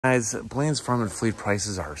Guys, Blains Farm and Fleet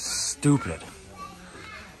prices are stupid.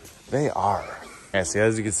 They are. Yeah, see,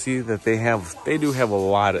 as you can see that they do have a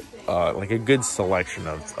lot of, like a good selection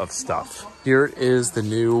of stuff. Here is the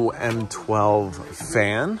new M12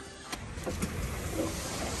 fan.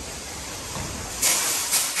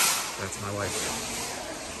 That's my wife.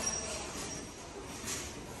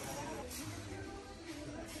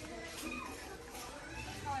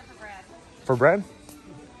 For bread?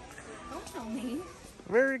 Don't tell me.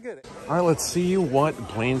 Very good. All right, let's see what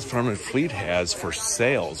Blains Farm and Fleet has for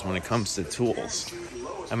sales when it comes to tools.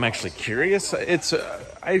 I'm actually curious.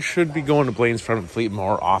 I should be going to Blains Farm and Fleet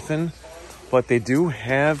more often, but they do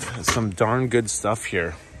have some darn good stuff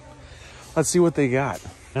here. Let's see what they got.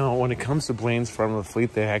 Now, when it comes to Blains Farm and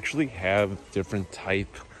Fleet, they actually have different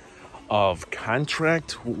type of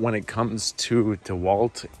contract when it comes to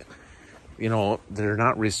DeWalt. You know, they're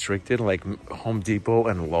not restricted like Home Depot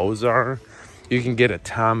and Lowe's are. You can get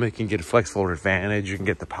Atomic, you can get Flexible Advantage, you can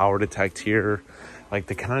get the Power Detect here. Like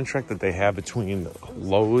the contract that they have between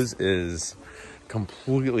Lowe's is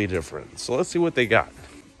completely different. So let's see what they got.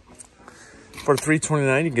 For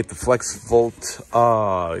 $329, you can get the Flex Volt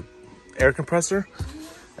air compressor.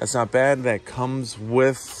 That's not bad. That comes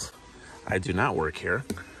with, I do not work here,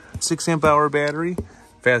 6 amp hour battery,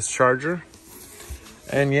 fast charger.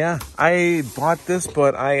 And yeah, I bought this,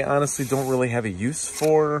 but I honestly don't really have a use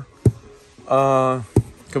for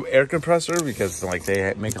air compressor because like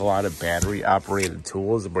they make a lot of battery operated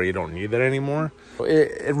tools where you don't need that anymore.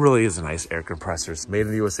 It really is a nice air compressor. It's made in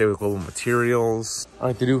the USA with global materials. All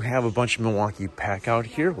right, they do have a bunch of Milwaukee pack out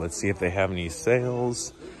here. Let's see if they have any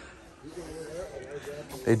sales.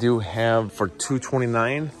 They do have for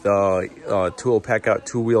 $229 the tool pack out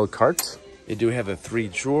 2-wheel cart. They do have the 3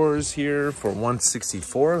 drawers here for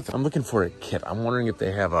 $164. I'm looking for a kit. I'm wondering if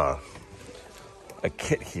they have a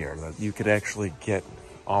kit here that you could actually get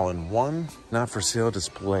all in one. Not for sale,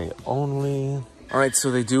 display only. All right,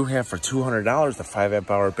 so they do have for $200 the 5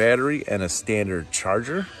 amp hour battery and a standard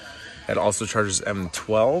charger. That also charges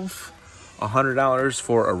M12. $100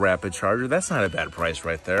 for a rapid charger. That's not a bad price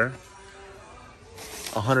right there.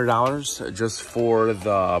 $100 just for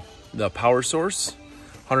the power source.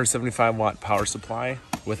 175 watt power supply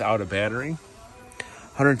without a battery.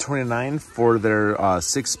 $129 for their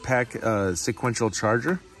 6-pack sequential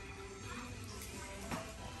charger.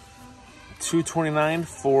 $229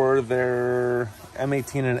 for their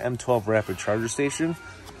M18 and M12 rapid charger station.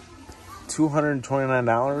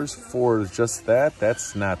 $229 for just that.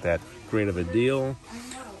 That's not that great of a deal.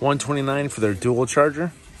 $129 for their dual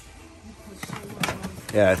charger.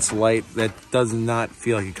 Yeah, it's light. That does not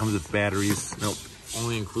feel like it comes with batteries. Nope,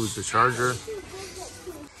 only includes the charger.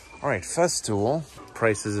 All right, Festool.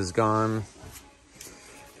 Prices is gone.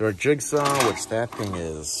 Their Jigsaw, which that thing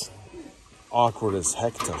is awkward as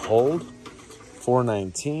heck to hold.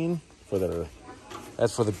 $419 for their,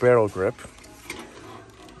 that's for the barrel grip.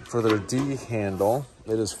 For their D handle,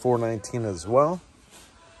 it is $419 as well.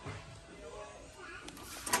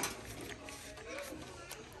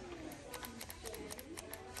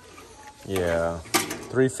 Yeah,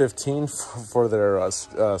 $315 for their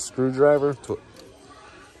screwdriver.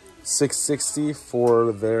 $660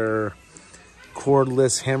 for their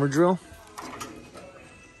cordless hammer drill.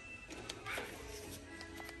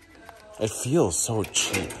 It feels so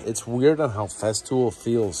cheap. It's weird on how Festool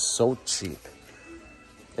feels so cheap.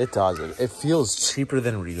 It does. It feels cheaper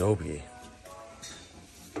than Ryobi.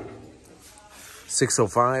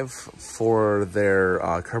 $605 for their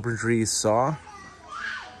carpentry saw.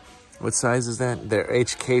 What size is that? Their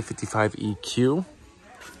HK55EQ.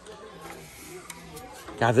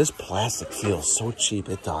 God, this plastic feels so cheap.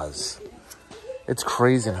 It does. It's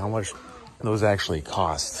crazy how much those actually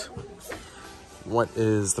cost. What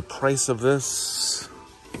is the price of this?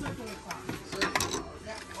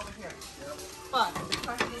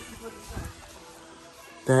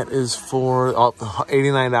 That is for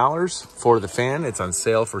 $89 for the fan. It's on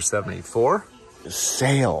sale for $74.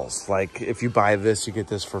 Sales, like if you buy this, you get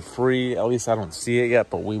this for free. At least I don't see it yet,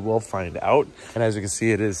 but we will find out. And as you can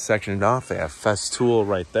see, it is sectioned off. They have Festool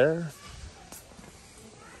right there.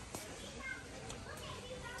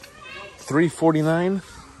 $349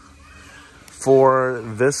 for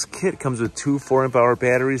this kit. Comes with 2 4 amp hour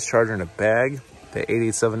batteries, charger in a bag, the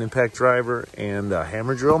 887 impact driver, and the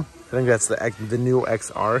hammer drill. I think that's the new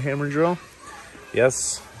XR hammer drill.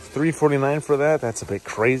 Yes, $349 for that. That's a bit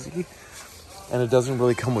crazy. And it doesn't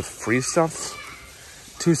really come with free stuff.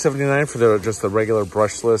 $279 for just the regular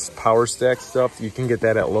brushless power stack stuff. You can get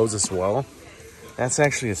that at Lowe's as well. That's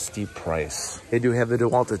actually a steep price. They do have the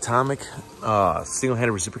DeWalt Atomic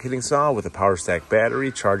single-handed reciprocating saw with a power stack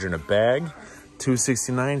battery, charger in a bag.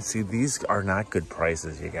 $269. See, these are not good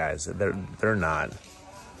prices, you guys. They're not.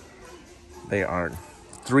 They aren't.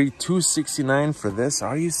 $269 for this.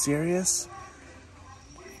 Are you serious?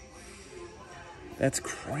 That's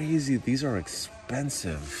crazy. These are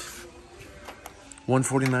expensive.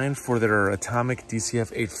 $149 for their Atomic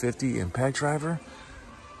DCF 850 impact driver.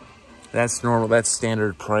 That's normal. That's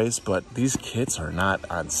standard price, but these kits are not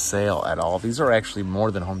on sale at all. These are actually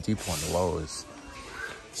more than Home Depot and Lowe's.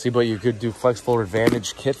 See, but you could do Flex Volt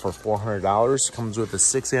Advantage kit for $400. Comes with a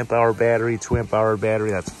 6 amp hour battery, 2 amp hour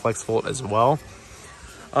battery. That's Flex Volt as well.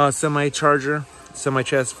 Semi-charger,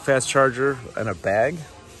 semi-fast charger, and a bag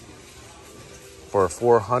for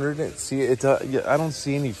 $400. See, I don't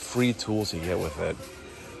see any free tools you get with it.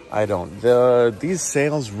 I don't. These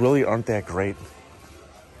sales really aren't that great.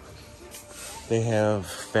 They have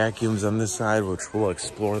vacuums on this side, which we'll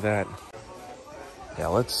explore that. Yeah,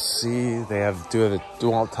 let's see. They have the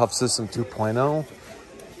Dual Tough System 2.0.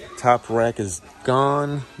 Top rack is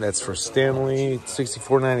gone. That's for Stanley.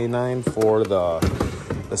 $64.99 for the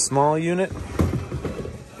small unit.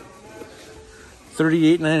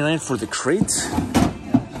 $38.99 for the crate.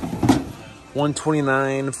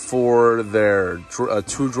 $129 for their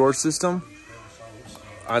 2-drawer system.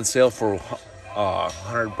 On sale for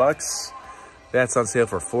 $100. That's on sale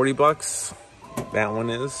for $40. That one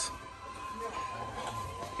is.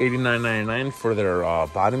 $89.99 for their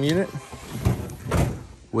bottom unit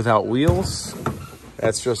without wheels.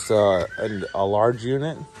 That's just a large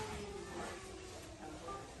unit.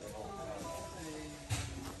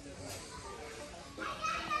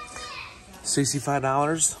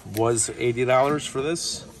 $65 was $80 for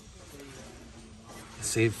this.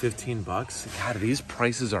 Save $15. God, these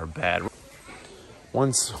prices are bad.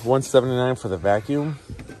 $179 for the vacuum.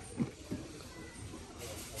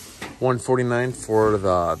 $149 for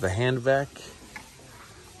the hand vac.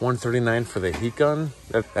 $139 for the heat gun.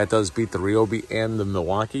 That does beat the Ryobi and the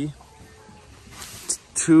Milwaukee.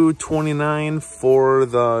 $229 for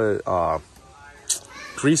the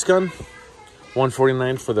grease gun.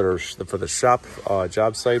 $149 for the shop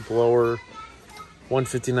job site blower.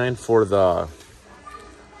 $159 for the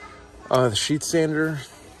sheet sander.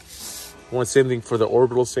 Same thing for the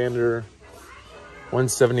orbital sander.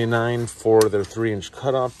 $179 for their 3-inch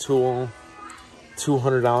cutoff tool.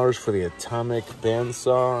 $200 for the Atomic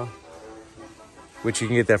bandsaw, which you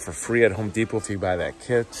can get that for free at Home Depot if you buy that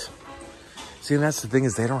kit. See, and that's the thing,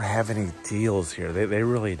 is they don't have any deals here. They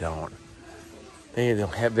really don't. They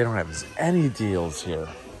don't have any deals here.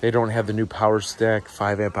 They don't have the new Power Stack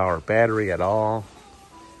 5 amp hour battery at all.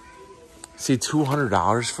 See,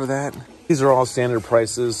 $200 for that. These are all standard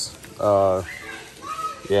prices.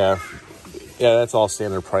 Yeah, that's all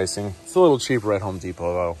standard pricing. It's a little cheaper at Home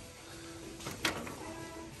Depot though.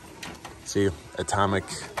 See, Atomic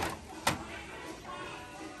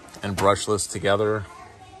and brushless together.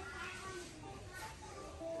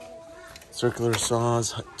 Circular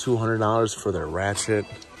saws, $200 for their ratchet.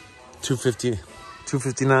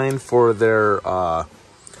 $259 for their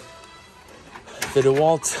the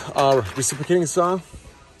DeWalt reciprocating saw,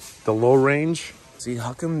 the low range. See,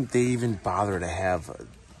 how come they even bother to have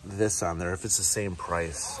this on there if it's the same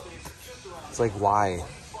price? It's like, why?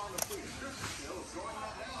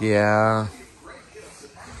 Yeah.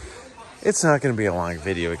 It's not going to be a long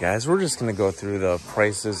video, guys. We're just going to go through the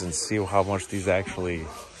prices and see how much these actually...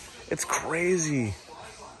 It's crazy.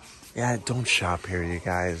 Yeah, don't shop here, you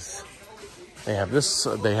guys. They have this.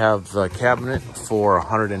 They have the cabinet for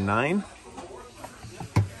 $109.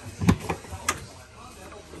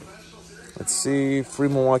 Let's see. Free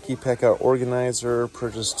Milwaukee Packout organizer.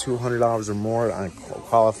 Purchase $200 or more on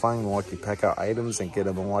qualifying Milwaukee Packout items and get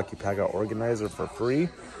a Milwaukee Packout organizer for free,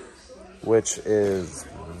 which is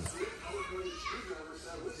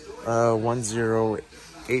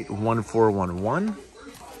 1081411.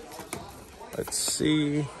 Let's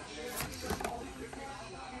see.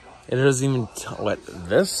 It doesn't even tell what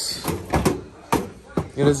this.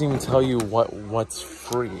 It doesn't even tell you what's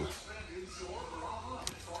free.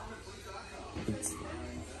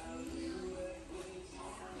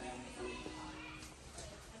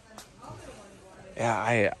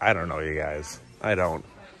 Yeah, I don't know, you guys. I don't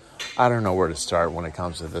know where to start when it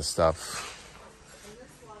comes to this stuff.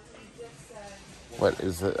 What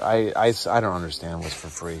is it? I don't understand what's for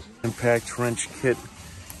free. Impact wrench kit,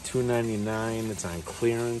 $299. It's on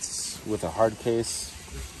clearance with a hard case.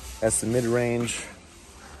 That's the mid-range.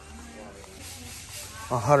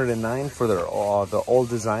 $109 for their the old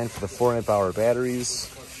design for the 4 amp hour batteries.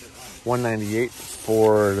 $198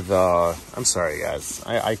 for the... I'm sorry, guys.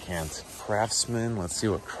 I can't. Craftsman. Let's see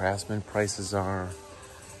what Craftsman prices are.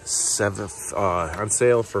 On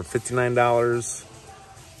sale for $59.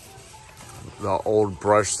 The old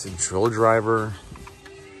brushed drill driver.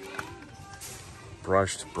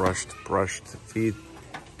 Brushed feet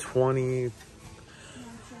 20.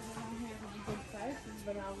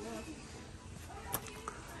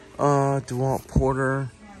 DeWalt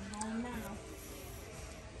Porter.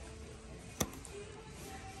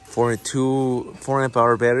 4 amp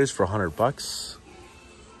hour batteries for $100.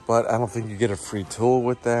 But I don't think you get a free tool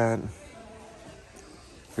with that.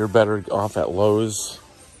 You're better off at Lowe's.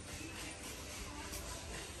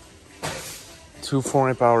 2 4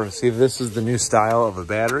 amp hour. See, this is the new style of a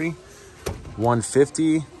battery.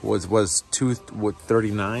 150 was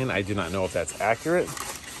 $239. I do not know if that's accurate.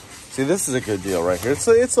 See, this is a good deal right here. It's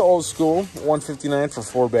the old school 159 for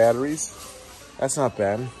 4 batteries. That's not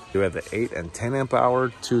bad. You have the 8 and 10 amp hour,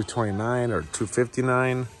 229 or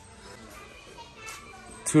 259.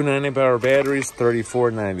 2 9 amp hour batteries,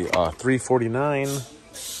 $349.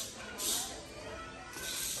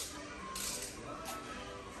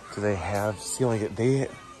 Do they have, see, like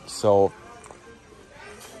so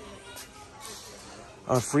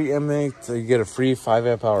a free inmate, you get a free 5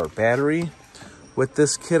 amp hour battery with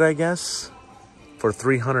this kit, I guess, for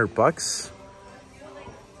 $300.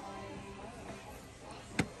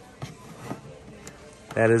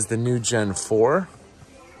 That is the new Gen 4.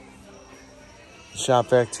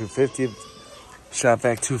 Shopvac 250.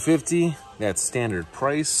 Shopvac 250. That's standard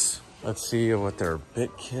price. Let's see what their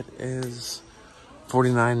bit kit is.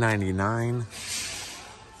 $49.99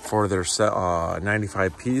 for their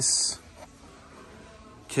 95 piece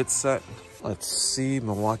kit set. Let's see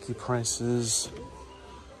Milwaukee prices.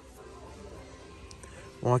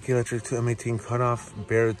 Milwaukee Electric 2 M18 cutoff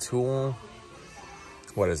bare tool.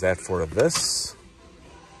 What is that for this?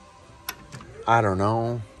 I don't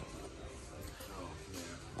know.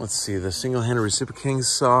 Let's see, the single-handed reciprocating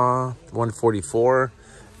saw, $144.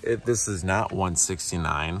 This is not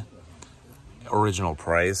 $169 original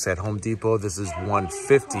price. At Home Depot, this is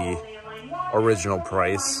 $150 original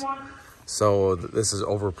price. So this is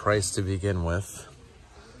overpriced to begin with.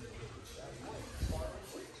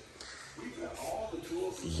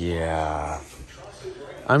 Yeah.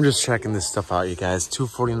 I'm just checking this stuff out, you guys.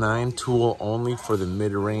 $249, tool only for the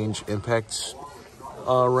mid-range impact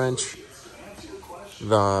wrench.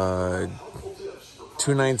 The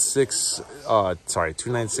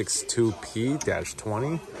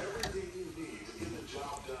 2962P-20.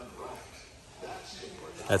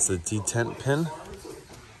 That's the detent pin.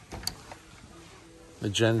 The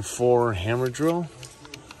Gen 4 hammer drill.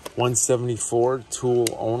 $174, tool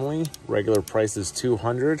only. Regular price is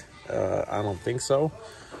 $200. I don't think so.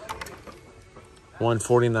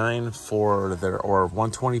 $149 for their, or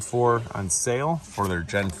 $124 on sale for their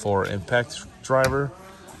Gen 4 impact driver.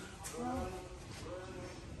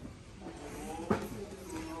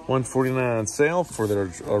 $149 on sale for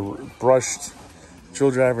their brushed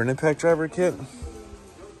drill driver and impact driver kit.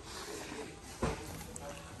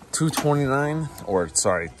 $229, or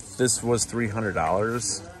sorry, this was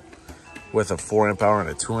 $300 with a 4 amp hour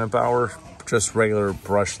and a 2 amp hour, just regular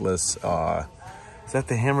brushless. Is that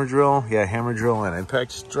the hammer drill? Yeah, hammer drill and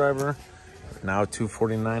impact driver. Now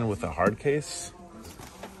 $249 with a hard case.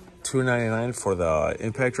 $299 for the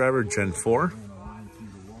impact driver, Gen 4.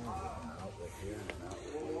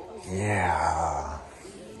 Yeah.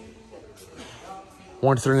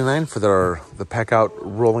 $139 for the pack out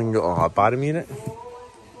rolling bottom unit.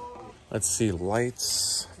 Let's see,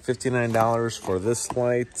 lights. $59 for this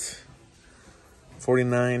light.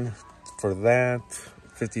 $49 for that.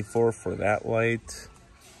 $54 for that light.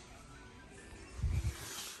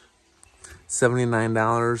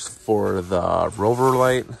 $79 for the rover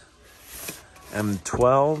light.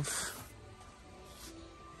 M12.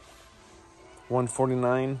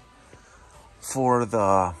 $149 for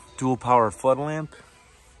the dual power flood lamp.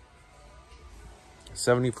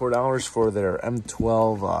 $74 for their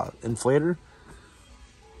M12 inflator.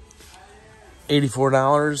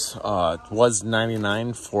 $84 was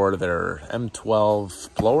 $99 for their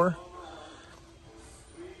M12 blower.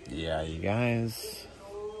 Yeah, you guys.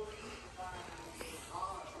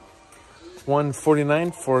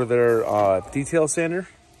 $149 for their detail sander.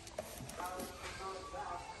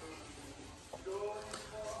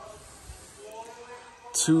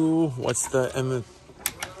 What's the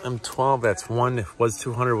M12? That's one, was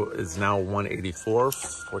 200, is now 184,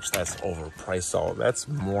 which that's overpriced. So that's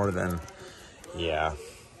more than, yeah.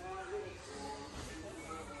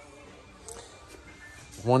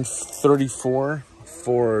 134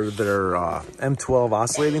 for their M12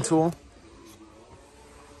 oscillating tool.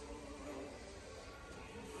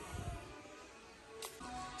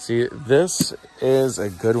 See, this is a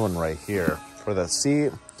good one right here for the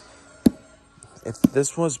seat. If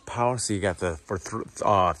this was power, so you got the for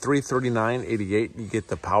 $339.88, you get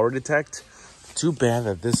the power detect. Too bad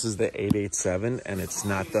that this is the 887 and it's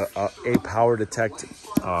not the a power detect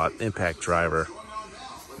impact driver.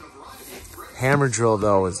 Hammer drill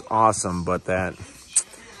though is awesome, but that,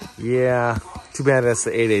 yeah, too bad that's the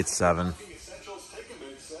 887.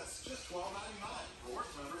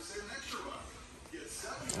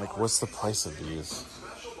 Like, what's the price of these?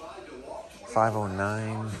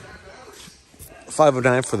 $509.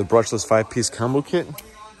 $509 for the brushless 5-piece combo kit,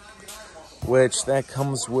 which that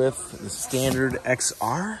comes with the standard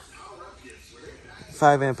XR,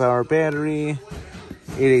 5 amp hour battery,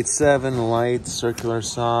 887 light, circular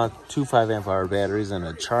saw, 2 5 amp hour batteries, and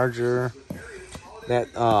a charger. That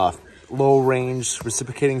low range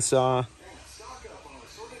reciprocating saw,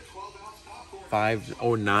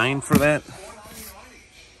 $509 for that.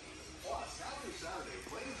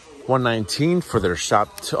 $119 for their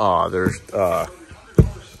shop, for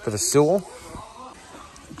the stool.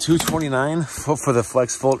 $229 for the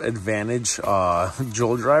Flex Volt Advantage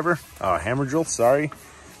drill driver, hammer drill. Sorry.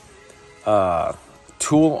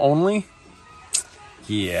 Tool only.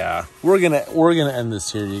 Yeah, we're gonna end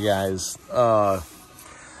this here, you guys.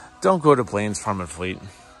 Don't go to Blains Farm and Fleet.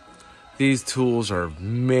 These tools are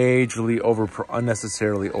majorly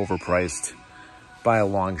unnecessarily overpriced by a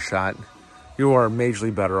long shot. You are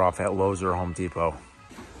majorly better off at Lowe's or Home Depot.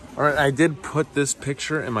 All right, I did put this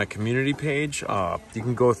picture in my community page. You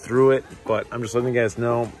can go through it, but I'm just letting you guys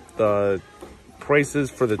know the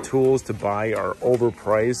prices for the tools to buy are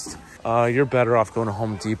overpriced. You're better off going to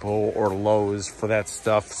Home Depot or Lowe's for that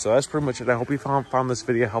stuff. So that's pretty much it. I hope you found this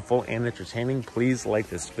video helpful and entertaining. Please like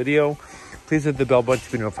this video. Please hit the bell button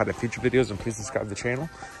to be notified of future videos, and please subscribe to the channel.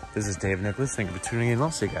 This is Dave Nicholas. Thank you for tuning in.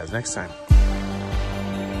 I'll see you guys next time.